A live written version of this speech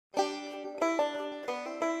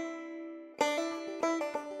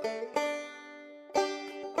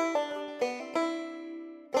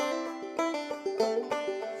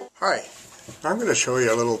Hi, I'm going to show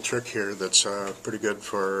you a little trick here that's pretty good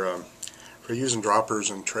for using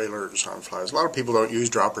droppers and trailers on flies. A lot of people don't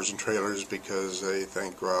use droppers and trailers because they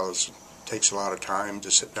think, well, it takes a lot of time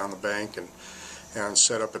to sit down the bank and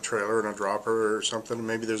set up a trailer and a dropper or something.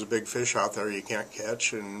 Maybe there's a big fish out there you can't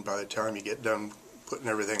catch, and by the time you get done putting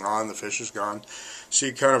everything on, the fish is gone. So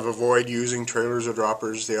you kind of avoid using trailers or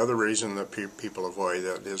droppers. The other reason that people avoid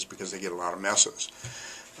that is because they get a lot of messes.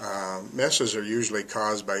 Messes are usually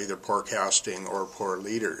caused by either poor casting or poor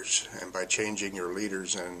leaders, and by changing your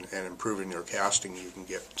leaders and improving your casting, you can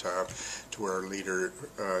get to where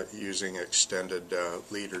using extended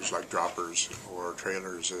leaders like droppers or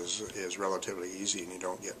trailers is relatively easy, and you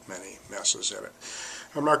don't get many messes in it.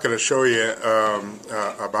 I'm not going to show you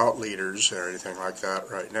about leaders or anything like that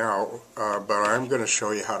right now, but I'm going to show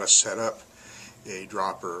you how to set up a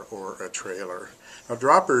dropper or a trailer. Now,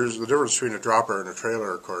 droppers, the difference between a dropper and a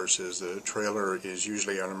trailer, of course, is the trailer is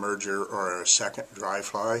usually an emerger or a second dry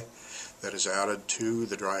fly that is added to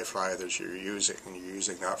the dry fly that you're using. And you're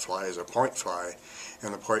using that fly as a point fly,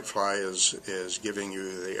 and the point fly is giving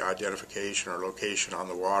you the identification or location on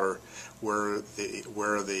the water where the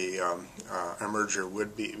emerger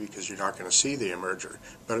would be, because you're not going to see the emerger.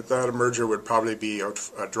 But that emerger would probably be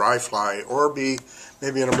a dry fly, or be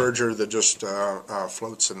maybe an emerger that just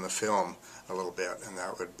floats in the film a little bit, and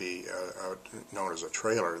that would be known as a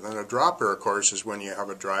trailer. Then a dropper, of course, is when you have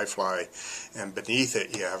a dry fly and beneath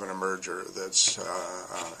it you have an emerger that's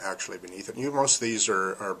actually beneath it. Most of these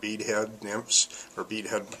are beadhead nymphs or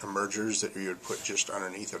beadhead emergers that you would put just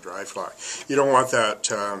underneath a dry fly. You don't want that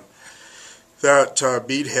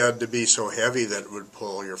beadhead to be so heavy that it would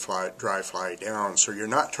pull your dry fly down. So you're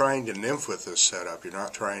not trying to nymph with this setup. You're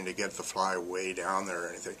not trying to get the fly way down there or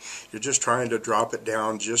anything. You're just trying to drop it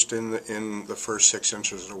down just in the first 6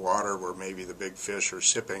 inches of water where maybe the big fish are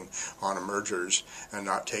sipping on emergers and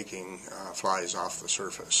not taking flies off the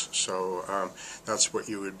surface. So that's what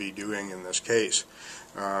you would be doing in this case.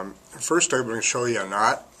 First, I'm going to show you a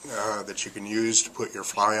knot that you can use to put your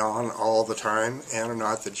fly on all the time, and a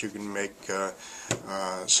knot that you can make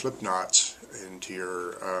slip knots into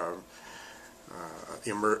your oh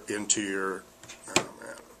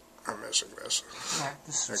man, I'm missing this. Yeah,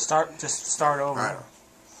 just start over. I know.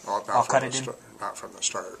 I'll cut it in. Not from the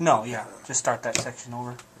start. No, yeah, just start that section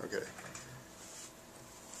over. Okay.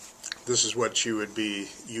 This is what you would be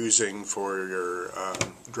using for your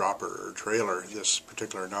dropper or trailer. This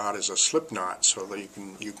particular knot is a slip knot, so that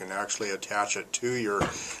you can actually attach it to your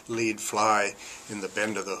lead fly in the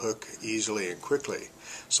bend of the hook easily and quickly.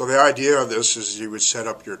 So the idea of this is you would set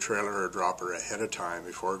up your trailer or dropper ahead of time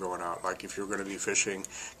before going out. Like if you're going to be fishing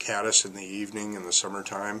caddis in the evening in the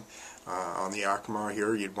summertime on the Yakima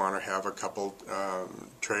here, you'd want to have a couple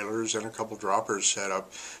trailers and a couple droppers set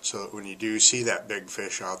up so that when you do see that big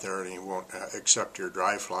fish out there and he won't accept your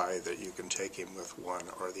dry fly, that you can take him with one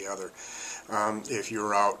or the other. If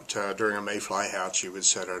you're out during a mayfly hatch, you would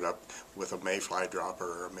set it up with a mayfly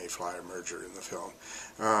dropper or a mayfly emerger in the film.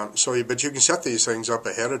 But you can set these things up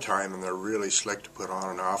ahead of time, and they're really slick to put on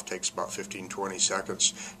and off. Takes about 15-20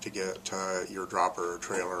 seconds to get your dropper or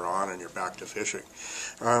trailer on, and you're back to fishing.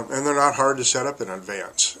 And they're not hard to set up in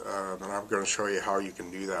advance, and I'm going to show you how you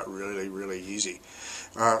can do that really, really easy.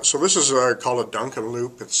 So this is called a Duncan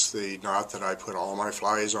loop. It's the knot that I put all my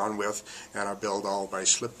flies on with, and I build all my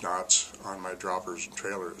slip knots on my droppers and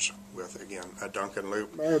trailers with, again, a Duncan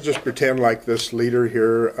loop. I'll just pretend like this leader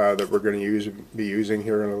here that we're going to be using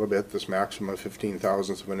here in a little bit, this maximum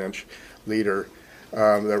 15,000ths of an inch leader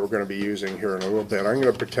that we're going to be using here in a little bit. I'm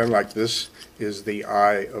going to pretend like this is the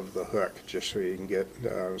eye of the hook, just so you can get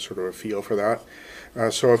sort of a feel for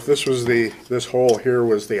that. So if this was this hole here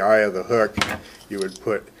was the eye of the hook, you would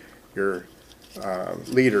put your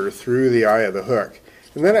leader through the eye of the hook.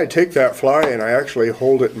 And then I take that fly and I actually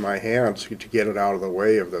hold it in my hands to get it out of the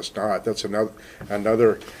way of this knot. That's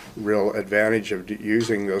another real advantage of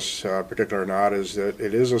using this particular knot, is that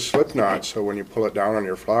it is a slip knot, so when you pull it down on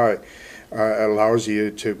your fly, it allows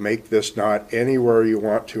you to make this knot anywhere you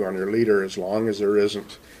want to on your leader, as long as there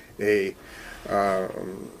isn't a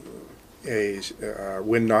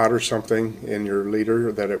wind knot or something in your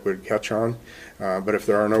leader that it would catch on. But if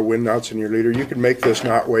there are no wind knots in your leader, you can make this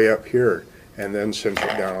knot way up here and then cinch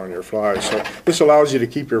it down on your fly. So this allows you to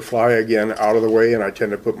keep your fly, again, out of the way, and I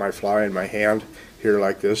tend to put my fly in my hand here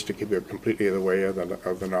like this to keep it completely in the way of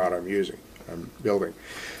the knot I'm building.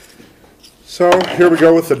 So here we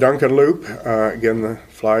go with the Duncan loop. Again, the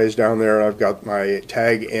fly is down there. I've got my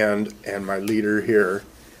tag end and my leader here,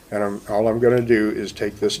 and all I'm going to do is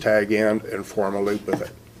take this tag end and form a loop with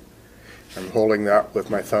it. I'm holding that with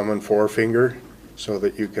my thumb and forefinger so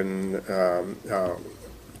that you can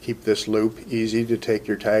keep this loop easy to take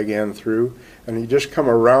your tag end through, and you just come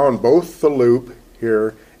around both the loop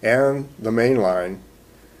here and the main line,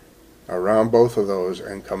 around both of those,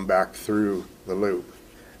 and come back through the loop.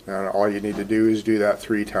 Now all you need to do is do that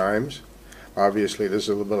 3 times. Obviously this is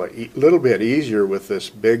a little bit easier with this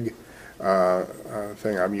big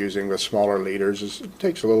thing I'm using with smaller leaders. It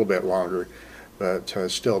takes a little bit longer, but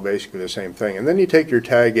still basically the same thing. And then you take your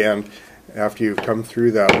tag end after you've come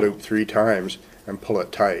through that loop 3 times and pull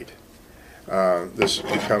it tight. This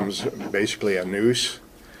becomes basically a noose,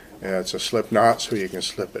 and it's a slip knot, so you can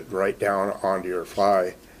slip it right down onto your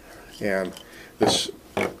fly. And this,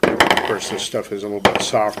 of course, this stuff is a little bit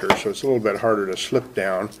softer, so it's a little bit harder to slip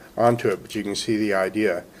down onto it, but you can see the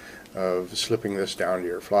idea of slipping this down to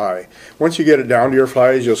your fly. Once you get it down to your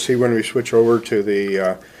flies, you'll see when we switch over to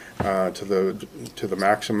the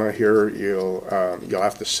Maxima here, you'll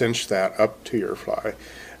have to cinch that up to your fly.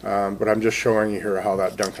 But I'm just showing you here how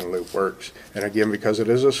that Duncan loop works. And again, because it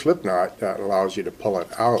is a slip knot, that allows you to pull it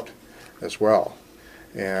out as well.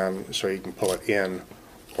 And so you can pull it in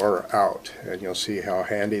or out. And you'll see how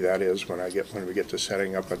handy that is when we get to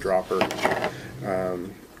setting up a dropper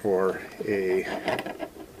or a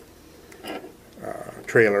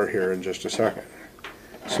trailer here in just a second.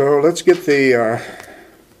 So let's get the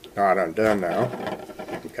knot undone now.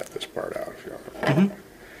 You can cut this part out if you want.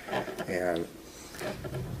 And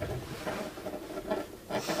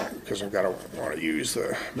because I've got to want to use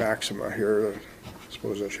the Maxima here, I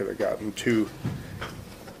suppose I should have gotten 2.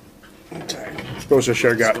 I suppose I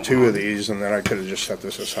should have got 2 of these, and then I could have just set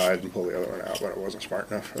this aside and pulled the other one out, but I wasn't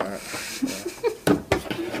smart enough for that.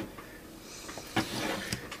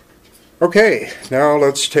 Okay, now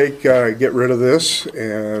let's get rid of this,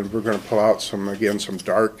 and we're going to pull out some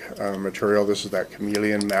dark material. This is that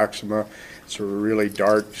Chameleon Maxima. It's a really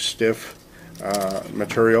dark, stiff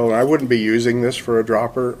material. And I wouldn't be using this for a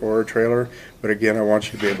dropper or a trailer, but again, I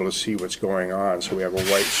want you to be able to see what's going on. So we have a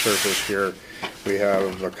white surface here. We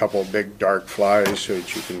have a couple big dark flies so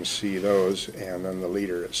that you can see those, and then the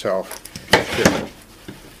leader itself here.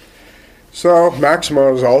 So Maxima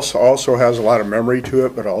also has a lot of memory to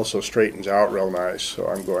it, but also straightens out real nice. So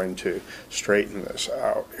I'm going to straighten this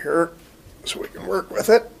out here so we can work with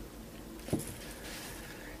it.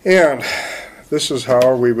 And this is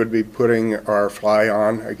how we would be putting our fly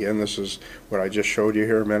on. Again, this is what I just showed you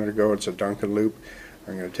here a minute ago. It's a Duncan loop.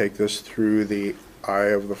 I'm going to take this through the eye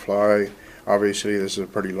of the fly. Obviously this is a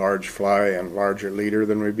pretty large fly and larger leader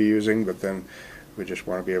than we'd be using, but then we just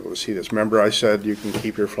want to be able to see this. Remember I said you can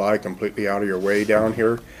keep your fly completely out of your way down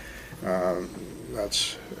here. I'm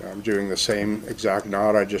doing the same exact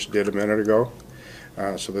knot I just did a minute ago.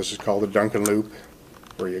 So this is called the Duncan loop,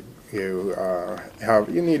 where you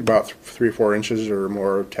need about 3 or 4 inches or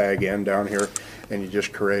more of tag end down here, and you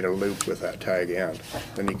just create a loop with that tag end.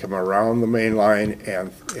 Then you come around the main line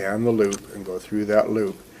and the loop and go through that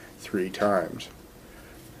loop 3 times.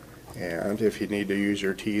 And if you need to use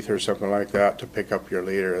your teeth or something like that to pick up your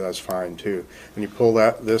leader, that's fine too. And you pull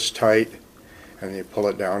this tight, and you pull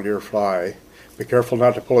it down to your fly. Be careful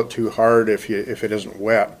not to pull it too hard if it isn't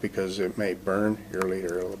wet, because it may burn your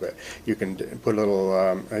leader a little bit. You can put a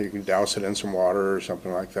little, you can douse it in some water or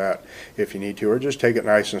something like that if you need to, or just take it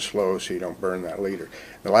nice and slow so you don't burn that leader.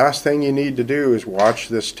 The last thing you need to do is watch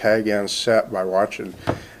this tag end set by watching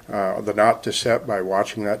the knot to set by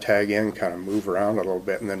watching that tag end kind of move around a little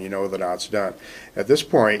bit, and then you know the knot's done. At this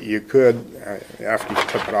point, you could, after you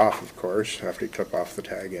clip it off, of course, after you clip off the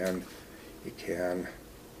tag end, you can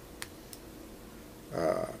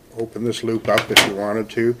open this loop up if you wanted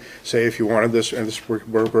to. Say if you wanted this, and this worked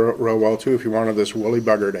real well too, if you wanted this Worley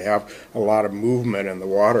Bugger to have a lot of movement in the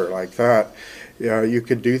water like that, you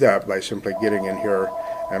could do that by simply getting in here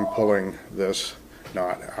and pulling this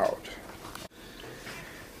knot out.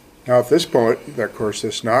 Now at this point, of course,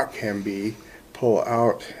 this knot can be pulled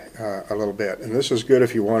out a little bit, and this is good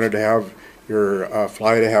if you wanted to have your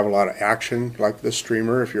fly to have a lot of action, like this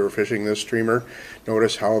streamer. If you were fishing this streamer,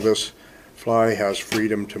 notice how this fly has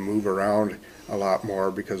freedom to move around a lot more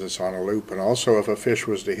because it's on a loop. And also, if a fish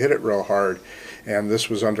was to hit it real hard and this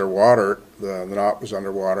was underwater, the knot was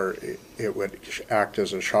underwater, it would act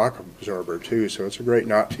as a shock absorber too. So it's a great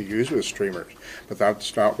knot to use with streamers. But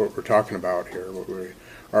that's not what we're talking about here. What we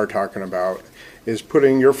are talking about is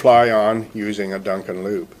putting your fly on using a Duncan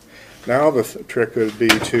loop. Now the trick would be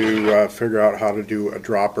to figure out how to do a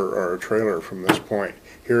dropper or a trailer from this point.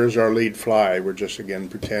 Here's our lead fly. We're just again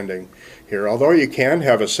pretending here. Although you can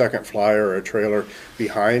have a second fly or a trailer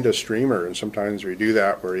behind a streamer, and sometimes we do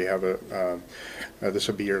that where you have this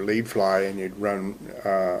would be your lead fly and you'd run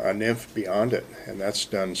a nymph beyond it, and that's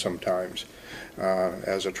done sometimes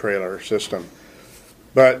as a trailer system.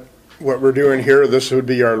 But what we're doing here, this would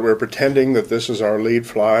be we're pretending that this is our lead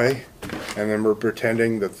fly, and then we're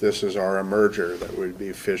pretending that this is our emerger that would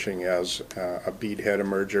be fishing as a beadhead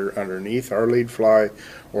emerger underneath our lead fly,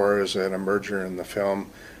 or as an emerger in the film,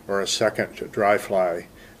 or a second dry fly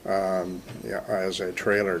as a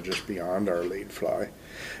trailer just beyond our lead fly.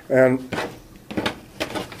 And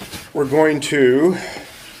we're going to,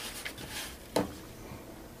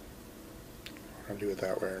 I'll do it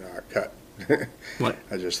that way or not, cut. What?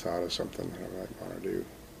 I just thought of something that I might want to do.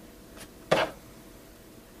 Okay.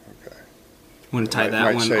 Want to tie that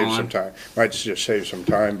might one save on? Some time. Might just save some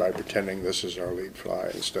time by pretending this is our lead fly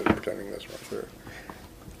instead of pretending this one through.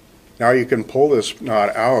 Now you can pull this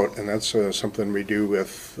knot out, and that's something we do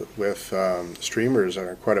with streamers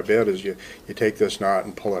quite a bit. Is you take this knot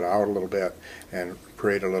and pull it out a little bit and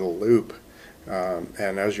create a little loop.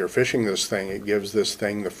 And as you're fishing this thing, it gives this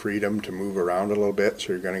thing the freedom to move around a little bit,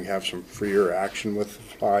 so you're going to have some freer action with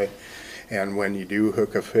the fly. And when you do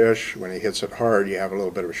hook a fish, when he hits it hard, you have a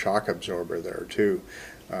little bit of a shock absorber there too,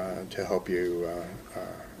 to help you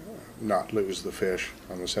not lose the fish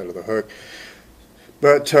on the set of the hook.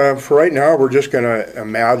 But for right now, we're just going to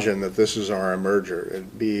imagine that this is our emerger.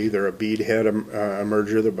 It'd be either a beadhead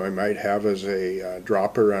emerger that we might have as a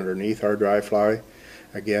dropper underneath our dry fly.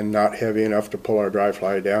 Again, not heavy enough to pull our dry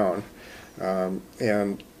fly down.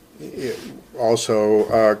 And it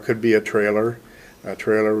also could be a trailer. A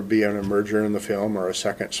trailer would be an emerger in the film, or a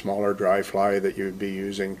second smaller dry fly that you'd be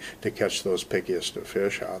using to catch those pickiest of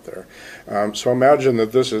fish out there. So imagine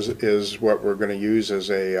that this is what we're going to use as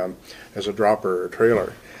a dropper or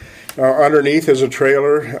trailer. Now, underneath as a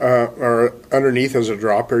trailer, or underneath as a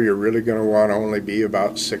dropper, you're really going to want to only be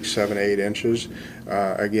about 6, 7, 8 inches.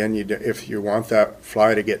 Again, if you want that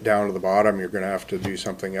fly to get down to the bottom, you're going to have to do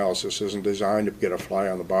something else. This isn't designed to get a fly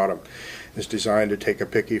on the bottom. It's designed to take a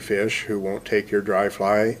picky fish who won't take your dry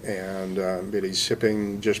fly, and but he's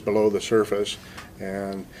sipping just below the surface,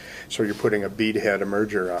 and so you're putting a beadhead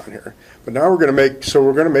emerger on here. But now we're going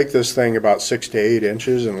to make this thing about 6 to 8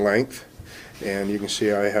 inches in length. And you can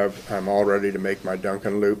see I'm all ready to make my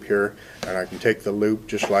Duncan loop here, and I can take the loop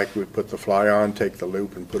just like we put the fly on, take the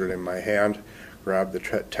loop and put it in my hand, grab the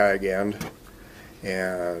tag end,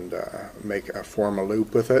 and form a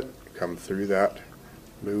loop with it, come through that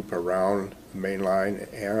loop around the main line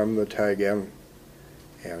and the tag end,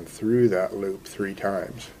 and through that loop 3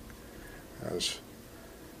 times. As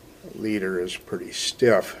the leader is pretty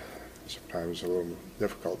stiff, sometimes a little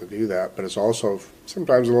difficult to do that, but it's also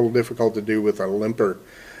sometimes a little difficult to do with a limper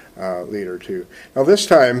leader too. Now this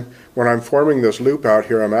time, when I'm forming this loop out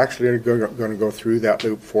here, I'm actually going to go through that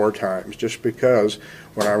loop 4 times, just because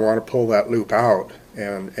when I want to pull that loop out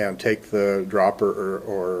and take the dropper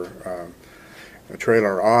or a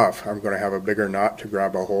trailer off, I'm going to have a bigger knot to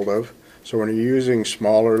grab a hold of. So when you're using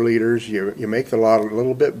smaller leaders, you make the knot a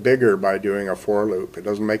little bit bigger by doing a 4 loop. It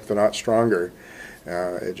doesn't make the knot stronger.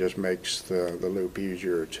 It just makes the loop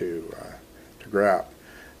easier to grab.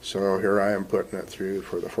 So here I am putting it through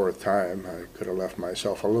for the 4th time. I could have left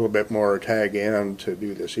myself a little bit more tag end to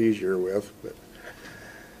do this easier with,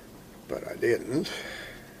 but I didn't.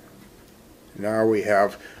 Now we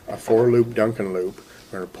have a 4-loop Duncan loop.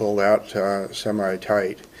 We're going to pull that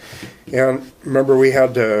semi-tight. And remember, we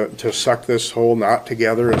had to suck this whole knot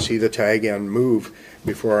together and see the tag end move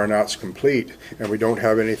before our knot's complete, and we don't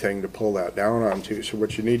have anything to pull that down onto. So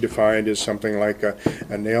what you need to find is something like a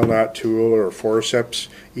nail knot tool or a forceps.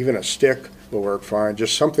 Even a stick will work fine.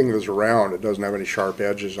 Just something that's round. It doesn't have any sharp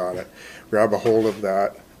edges on it. Grab a hold of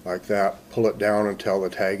that like that, pull it down until the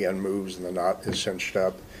tag end moves and the knot is cinched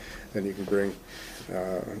up. Then you can bring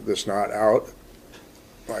this knot out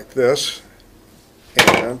like this,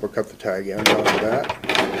 and we'll cut the tag end off of that.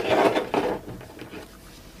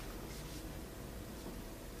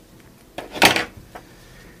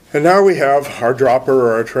 And now we have our dropper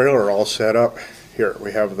or our trailer all set up here.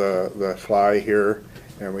 We have the fly here,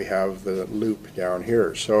 and we have the loop down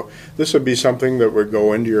here. So this would be something that would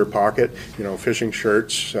go into your pocket. You know, fishing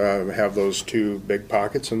shirts have those 2 big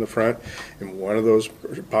pockets in the front. In one of those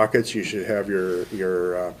pockets you should have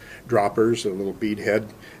your droppers, the little beadhead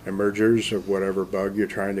emergers of whatever bug you're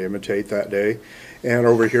trying to imitate that day. And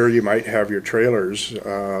over here you might have your trailers,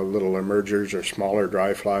 little emergers or smaller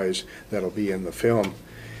dry flies that'll be in the film.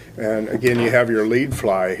 And again, you have your lead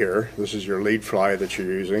fly here. This is your lead fly that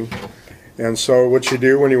you're using. And so what you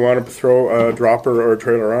do when you want to throw a dropper or a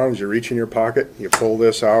trailer on is you reach in your pocket, you pull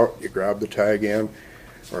this out, you grab the tag end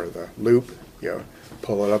or the loop, you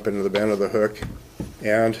pull it up into the bend of the hook,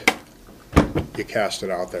 and you cast it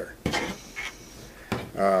out there.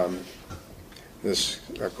 This,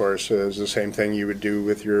 of course, is the same thing you would do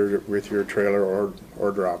with your trailer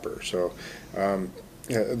or dropper. So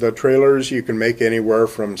the trailers you can make anywhere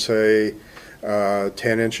from, say,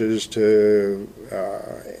 10 inches to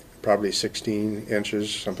probably 16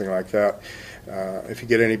 inches, something like that. If you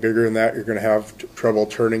get any bigger than that, you're going to have trouble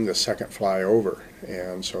turning the second fly over,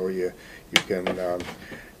 and so you can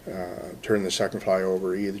turn the second fly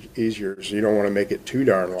over easier. So you don't want to make it too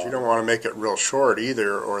darn long. You don't want to make it real short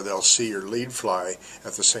either, or they'll see your lead fly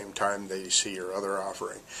at the same time they see your other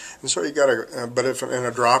offering. And so you got to, but if in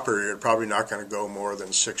a dropper, you're probably not going to go more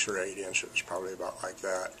than 6 or 8 inches, probably about like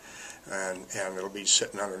that. And it'll be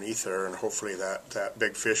sitting underneath there, and hopefully that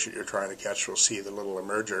big fish that you're trying to catch will see the little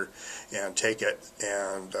emerger and take it,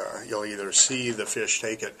 and you'll either see the fish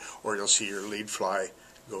take it or you'll see your lead fly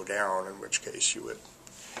go down, in which case you would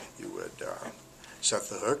set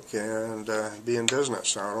the hook and be in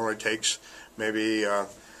business. Now it only takes maybe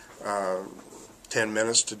 10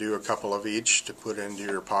 minutes to do a couple of each to put into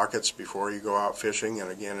your pockets before you go out fishing, and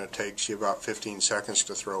again it takes you about 15 seconds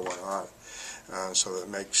to throw one on. So that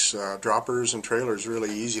makes droppers and trailers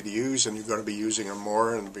really easy to use, and you're going to be using them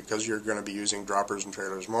more, and because you're going to be using droppers and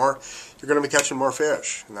trailers more, you're going to be catching more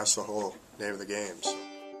fish, and that's the whole name of the game. So.